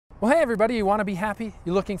Well, hey everybody, you want to be happy?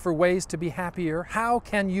 You're looking for ways to be happier? How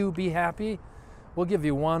can you be happy? We'll give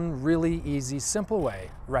you one really easy, simple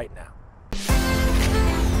way right now.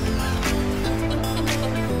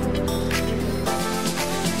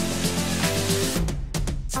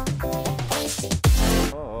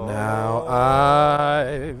 Now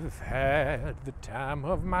I've had the time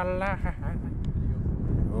of my life.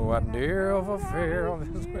 Oh, I never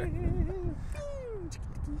felt this way.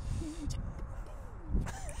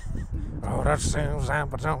 Oh, that seems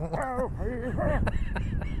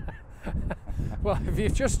Well, if you're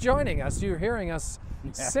just joining us, you're hearing us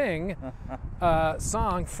sing a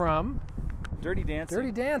song from Dirty Dancing.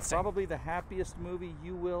 Dirty Dancing. Probably the happiest movie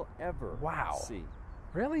you will ever see.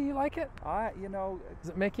 Really? You like it? Does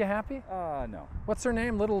it make you happy? No. What's her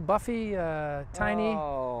name? Little Buffy, tiny,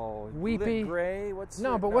 weepy. Gray. What's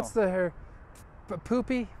her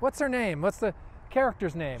Poopy? What's her name? What's the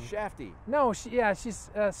character's name? Shafty. No,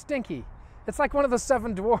 she's Stinky. It's like one of the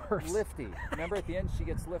seven dwarfs. Lifty. Remember at the end she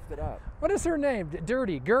gets lifted up. What is her name?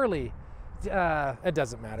 Dirty, girly. It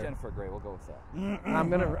doesn't matter. Jennifer Grey. We'll go with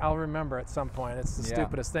that. I'll remember at some point. It's the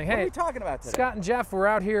stupidest thing. What Hey, are we talking about today? Scott and Jeff, we're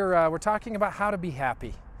out here. We're talking about how to be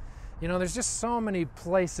happy. You know, there's just so many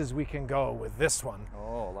places we can go with this one.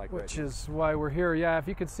 Oh, like which is why we're here. Yeah, if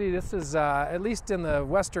you could see, this is at least in the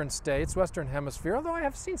Western states, Western Hemisphere. Although I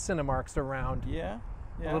have seen Cinemarks around. Yeah.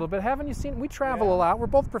 A little bit. Haven't you seen? We travel a lot. We're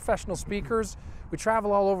both professional speakers. We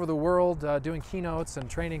travel all over the world doing keynotes and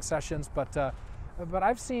training sessions. But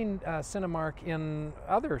I've seen Cinemark in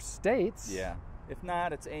other states. Yeah. If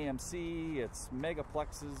not, it's AMC, it's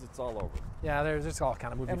megaplexes, it's all over. Yeah, there's just all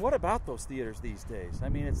kind of movies. And what about those theaters these days? I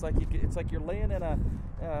mean, it's like you're laying in a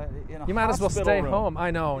You might as well stay room. home.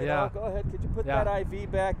 I know. You know, go ahead. Could you put that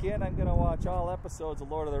IV back in? I'm going to watch all episodes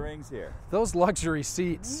of Lord of the Rings here. Those luxury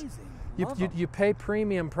seats. Amazing. You pay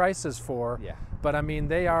premium prices for, but I mean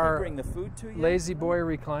they are bring the food to you. Lazy boy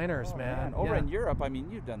recliners, man. Over in Europe, I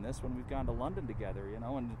mean, you've done this when we've gone to London together,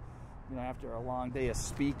 and after a long day of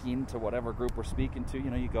speaking to whatever group we're speaking to,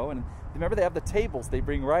 you go and remember they have the tables they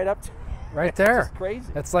bring right up to right there. It's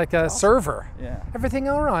crazy. It's like a server. Yeah. Everything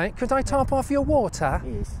all right? Could I top off your water?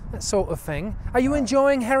 Yes. That sort of thing. Are you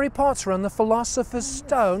enjoying Harry Potter and the Philosopher's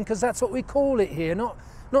Stone? Because that's what we call it here, not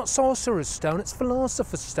Sorcerer's Stone, it's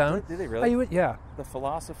Philosopher's Stone. Did they really? Yeah. The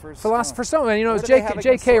Philosopher's Stone. And it's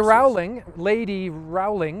J.K. Rowling, Lady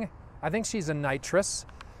Rowling. I think she's a nitress,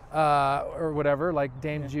 or whatever, like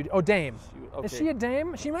Dame Judy. Oh, Dame. Okay. Is she a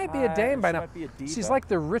dame? She might be a dame by now. Might be a diva. She's like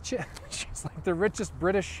the richest. She's like the richest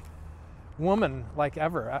British woman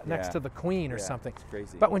ever, next to the Queen or something. It's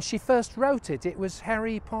crazy. But when she first wrote it, it was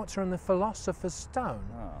Harry Potter and the Philosopher's Stone.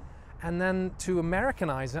 Oh. And then to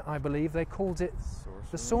Americanize it, I believe they called it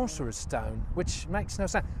the Sorcerer's Stone, which makes no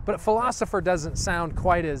sense. But philosopher doesn't sound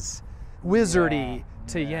quite as wizardy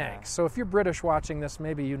to Yanks. So if you're British watching this,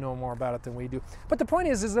 maybe you know more about it than we do. But the point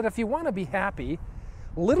is that if you want to be happy,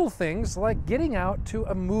 little things like getting out to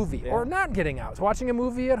a movie or not getting out, watching a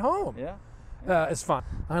movie at home. It's fun.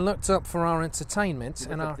 I looked up for our entertainment,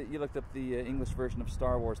 you looked up the English version of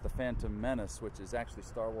Star Wars: The Phantom Menace, which is actually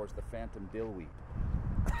Star Wars: The Phantom Dillweed.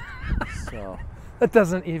 So that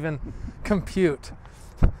doesn't even compute.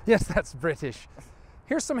 Yes, that's British.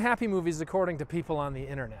 Here's some happy movies according to people on the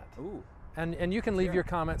internet. Ooh. And you can leave your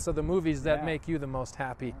comments of the movies that make you the most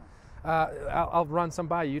happy. I'll run some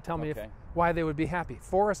by you. You tell me why they would be happy.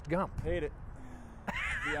 Forrest Gump. Hate it. To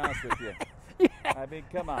be honest with you. I mean,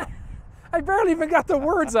 come on. I barely even got the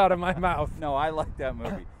words out of my mouth. No, I like that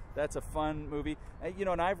movie. That's a fun movie.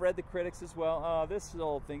 And I've read the critics as well. Oh, this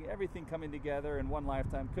whole thing, everything coming together in one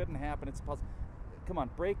lifetime couldn't happen. It's a puzzle. Come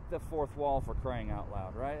on, break the fourth wall for crying out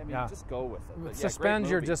loud, right? I mean, just go with it. But suspend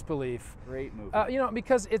your disbelief. Great movie.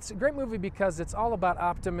 Because it's a great movie because it's all about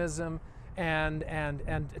optimism and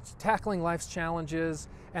it's tackling life's challenges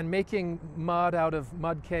and making mud out of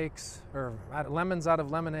mud cakes or lemons out of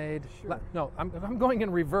lemonade. Sure. I'm going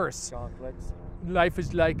in reverse. Chocolates. Life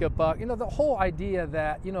is like a buck. The whole idea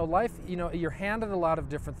that, life, you're handed a lot of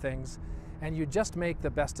different things and you just make the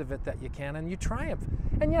best of it that you can and you triumph.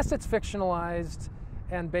 And yes, it's fictionalized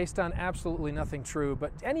and based on absolutely nothing true,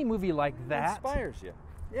 but any movie like that inspires you.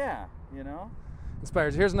 Yeah,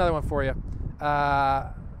 Inspires. Here's another one for you.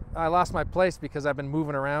 I lost my place because I've been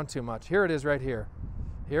moving around too much. Here it is right here.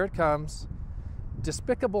 Here it comes.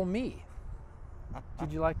 Despicable Me.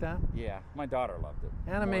 Did you like that? Yeah, my daughter loved it.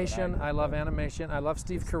 Animation. I love animation. I love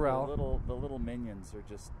Steve Carell. The little minions are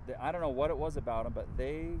just, I don't know what it was about them, but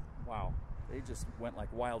they just went like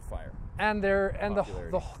wildfire. And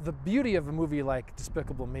the beauty of a movie like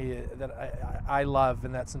Despicable Me that I love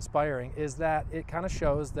and that's inspiring is that it kind of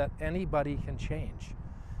shows that anybody can change.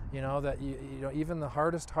 You know, that you know, even the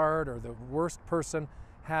hardest heart or the worst person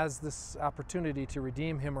has this opportunity to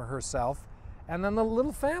redeem him or herself. And then the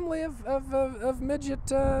little family of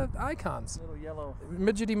midget icons. Little yellow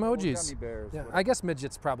midget emojis. gummy bears. Yeah, I guess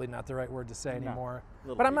midget's probably not the right word to say anymore.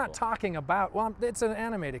 But I'm not talking about, well, it's an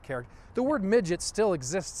animated character. The word midget still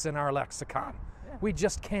exists in our lexicon. Yeah. We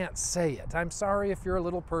just can't say it. I'm sorry if you're a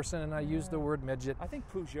little person and I use the word midget. I think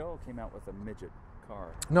Peugeot came out with a midget car.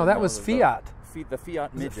 No, that was Fiat. The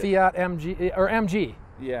Fiat midget. Fiat MG, or MG.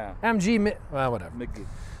 Yeah. MG, well, whatever. Mickey.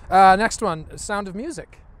 Next one, Sound of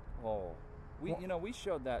Music. Oh. We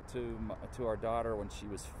showed that to our daughter when she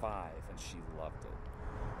was 5, and she loved it.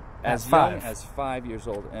 As young as 5 years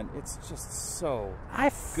old, and it's just so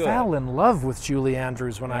good. Fell in love with Julie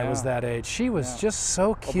Andrews when I was that age. She was just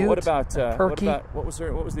so cute. What about perky? What was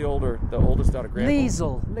the oldest daughter?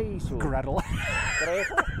 Liesel. Gretel.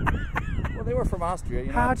 Well, they were from Austria. You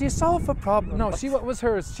know? How do you solve a problem? No, what was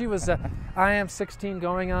hers? She was, I am 16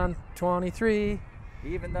 going on 23.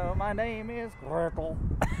 Even though my name is Gretel.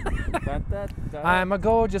 I'm a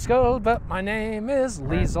gorgeous girl, but my name is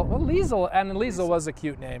Liesel. Well, Liesel was a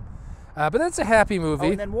cute name. But that's a happy movie. Oh,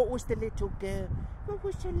 and then what was the little girl? What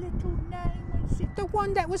was her little name? The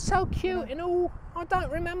one that was so cute, and I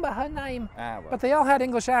don't remember her name. Well. But they all had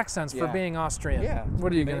English accents for being Austrian. Yeah.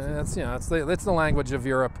 What are you gonna? That's it's the language of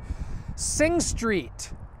Europe. Sing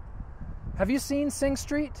Street. Have you seen Sing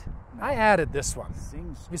Street? No. I added this one.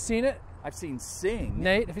 Sing Street. Have you seen it? I've seen Sing.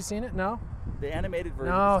 Nate, have you seen it? No? The animated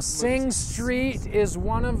version. No, Sing Street is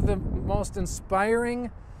one of the most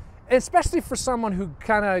inspiring, especially for someone who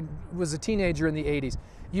kind of was a teenager in the 80s.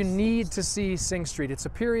 You need to see Sing Street. It's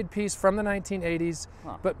a period piece from the 1980s,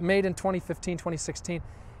 but made in 2015, 2016.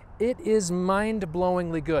 It is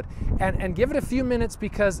mind-blowingly good. And give it a few minutes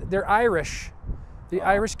because they're Irish, the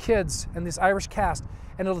Irish kids and this Irish cast,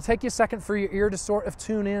 and it'll take you a second for your ear to sort of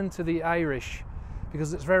tune in to the Irish,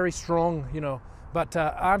 because it's very strong, you know. But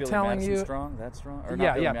I'm telling Madison you, strong. That's strong. Or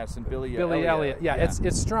not Billy Madison, Billy Elliot. Yeah,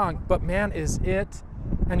 it's strong. But man, is it!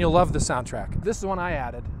 And you'll love the soundtrack. This is the one I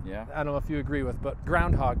added. Yeah. I don't know if you agree with, but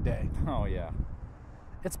Groundhog Day. Oh yeah.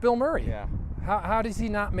 It's Bill Murray. Yeah. How does he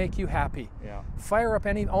not make you happy? Yeah. Fire up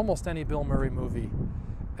almost any Bill Murray movie,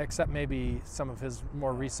 except maybe some of his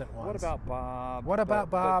more recent ones. What about Bob?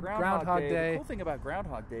 But Groundhog Day. The cool thing about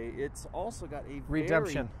Groundhog Day, it's also got a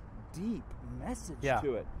redemption, very deep message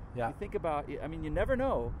to it. Yeah. You think about, I mean, you never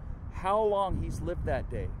know how long he's lived that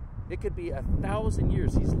day. It could be 1,000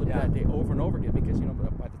 years he's lived that day over and over again, because, you know,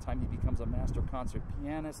 by the time he becomes a master concert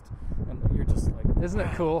pianist, and you're just like... Isn't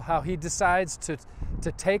it cool how he decides to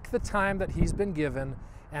take the time that he's been given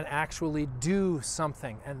and actually do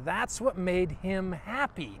something? And that's what made him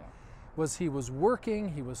happy. Yeah. Was he was working,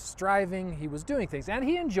 he was striving, he was doing things, and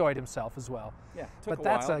he enjoyed himself as well. Yeah, took a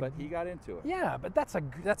while, but he got into it. Yeah, but that's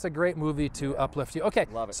a great movie to uplift you. Okay,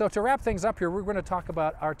 love it. So to wrap things up here, we're going to talk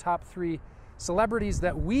about our top 3 celebrities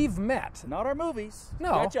that we've met. Not our movies. No,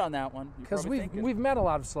 got you on that one. Because we've met a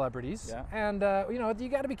lot of celebrities, and you know, you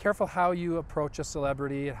got to be careful how you approach a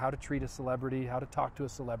celebrity, and how to treat a celebrity, how to talk to a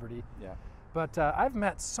celebrity. Yeah. But I've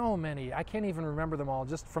met so many, I can't even remember them all,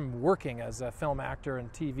 just from working as a film actor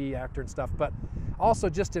and TV actor and stuff, but also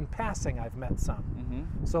just in passing I've met some.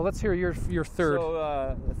 Mm-hmm. So let's hear your third.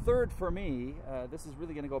 So the third for me, this is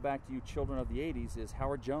really going to go back to you children of the 80s, is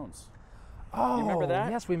Howard Jones. Oh, you remember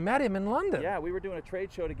that? Yes, we met him in London. Yeah, we were doing a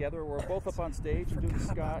trade show together. We're both up on stage and doing the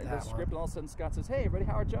script, and all of a sudden Scott says, "Hey, everybody,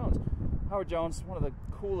 Howard Jones." Howard Jones, one of the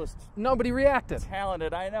coolest. Nobody reacted.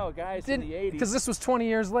 Talented, I know, guys in the 80s. Because this was 20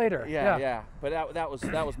 years later. Yeah. But that was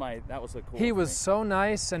a cool. He was so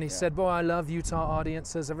nice, and he said, "Boy, I love Utah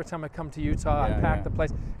audiences. Every time I come to Utah, I pack the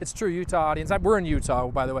place." It's true, Utah audience. We're in Utah,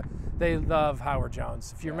 by the way. They love Howard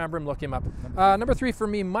Jones. If you remember him, look him up. Number 3 for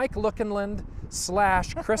me, Mike Lookinland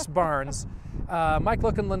 / Chris Barnes. Mike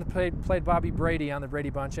Lookinland played Bobby Brady on the Brady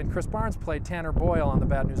Bunch, and Chris Barnes played Tanner Boyle on the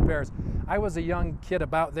Bad News Bears. I was a young kid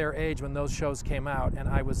about their age when those shows came out, and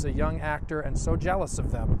I was a young actor and so jealous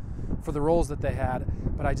of them for the roles that they had,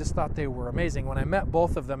 but I just thought they were amazing. When I met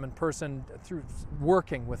both of them in person through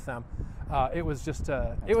working with them, it was just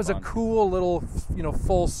a cool little, you know,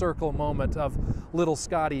 full circle moment of little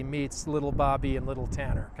Scotty meets little Bobby and little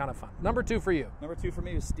Tanner. Kind of fun. Number 2 for you. Number 2 for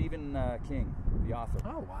me is Stephen King, the author.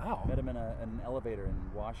 Oh, wow. Met him in an elevator in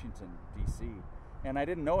Washington, D.C. And I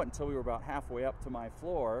didn't know it until we were about halfway up to my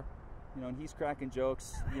floor, you know, and he's cracking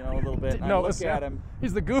jokes, you know, a little bit. And I look at him.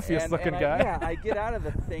 He's the goofiest looking guy. Yeah, I get out of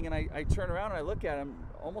the thing, and I turn around and I look at him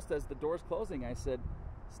almost as the door's closing. I said,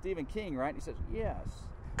 "Stephen King, right?" And he says, "Yes."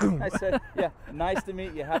 I said, yeah, nice to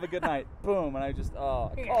meet you. Have a good night. Boom. And I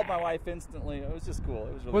called my wife instantly. It was just cool.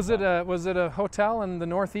 It was really fun. Was it a hotel in the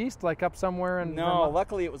Northeast, like up somewhere in No, Vermont?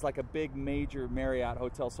 luckily it was like a big major Marriott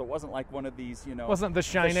hotel, so it wasn't like one of these, Wasn't The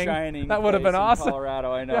Shining? The Shining That would have been place in awesome.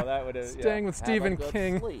 Colorado, I know. Yeah. That would have Staying with have Stephen a good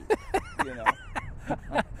King. Sleep,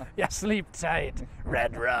 Yeah, sleep tight.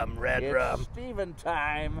 Red rum, red it's rum. Stephen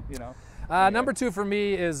time, Number 2 for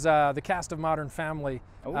me is the cast of Modern Family,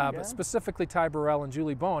 but specifically Ty Burrell and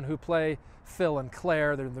Julie Bowen, who play Phil and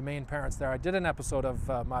Claire. They're the main parents there. I did an episode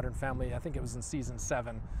of Modern Family, I think it was in season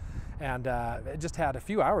 7, and it just had a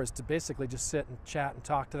few hours to basically just sit and chat and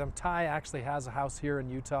talk to them. Ty actually has a house here in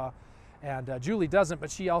Utah, and Julie doesn't,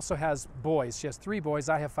 but she also has boys. She has 3 boys.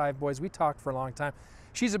 I have 5 boys. We talked for a long time.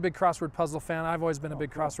 She's a big crossword puzzle fan. I've always been a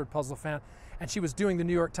big crossword puzzle fan. And she was doing the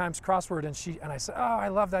New York Times crossword, and I said, oh, I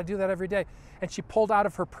love that. I do that every day. And she pulled out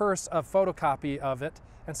of her purse a photocopy of it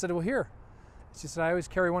and said, well, here. She said, I always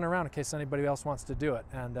carry one around in case anybody else wants to do it.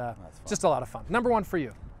 And just a lot of fun. Number 1 for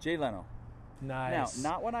you. Jay Leno. Nice. Now,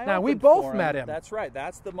 not when I Now, opened we both for met him. That's right.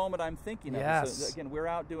 That's the moment I'm thinking of. Yes. So, again, we're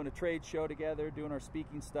out doing a trade show together, doing our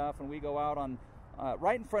speaking stuff, and we go out on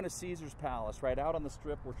right in front of Caesar's Palace, right out on the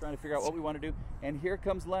Strip. We're trying to figure out what we want to do. And here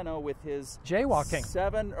comes Leno with his jaywalking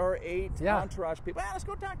 7 or 8 entourage people. Let's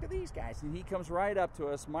go talk to these guys. And he comes right up to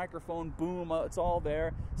us, microphone, boom, it's all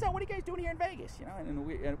there. So what are you guys doing here in Vegas? And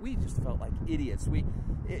we just felt like idiots.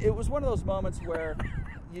 It was one of those moments where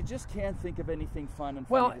you just can't think of anything fun and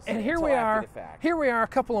funny to say and here until we after are. the fact. Here we are, a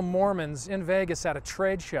couple of Mormons in Vegas at a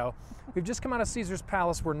trade show. We've just come out of Caesar's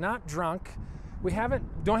Palace. We're not drunk. We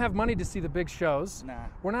don't have money to see the big shows. Nah.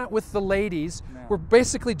 We're not with the ladies. No. We're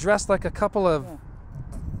basically dressed like a couple of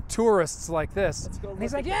tourists like this. Let's go And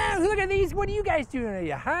he's look like, at yeah, look at these. What are you guys doing? Are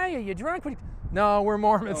you high? Are you drunk? No, we're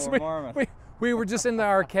Mormons. No, we're Mormons. We were just in the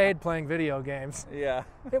arcade playing video games. Yeah.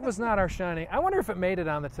 It was not our shining. I wonder if it made it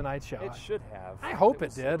on the Tonight Show. It should have. I hope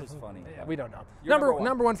it did. It was funny. Yeah, we don't know. You're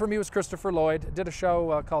Number one for me was Christopher Lloyd. Did a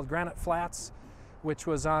show called Granite Flats, which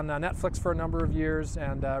was on Netflix for a number of years,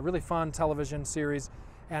 and really fun television series.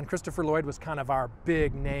 And Christopher Lloyd was kind of our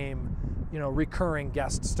big name, recurring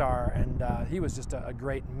guest star, and he was just a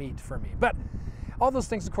great meet for me. But all those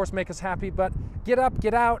things, of course, make us happy. But get up,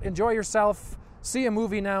 get out, enjoy yourself, see a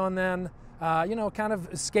movie now and then. Kind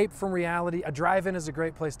of escape from reality. A drive-in is a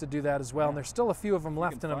great place to do that as well. And there's still a few of them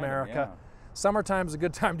left in America. Summertime is a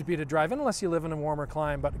good time to be at a drive-in, unless you live in a warmer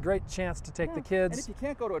climate. But a great chance to take the kids. And if you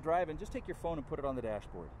can't go to a drive-in, just take your phone and put it on the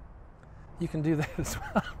dashboard. You can do that as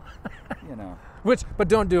well. But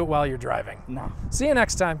don't do it while you're driving. No. See you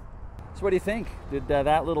next time. So what do you think? Did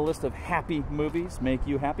that little list of happy movies make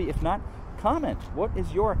you happy? If not, comment. What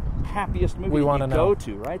is your happiest movie We want to know.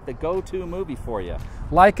 Go-to, right? The go-to movie for you.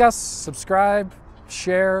 Like us, subscribe,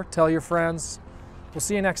 share, tell your friends. We'll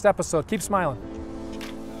see you next episode. Keep smiling.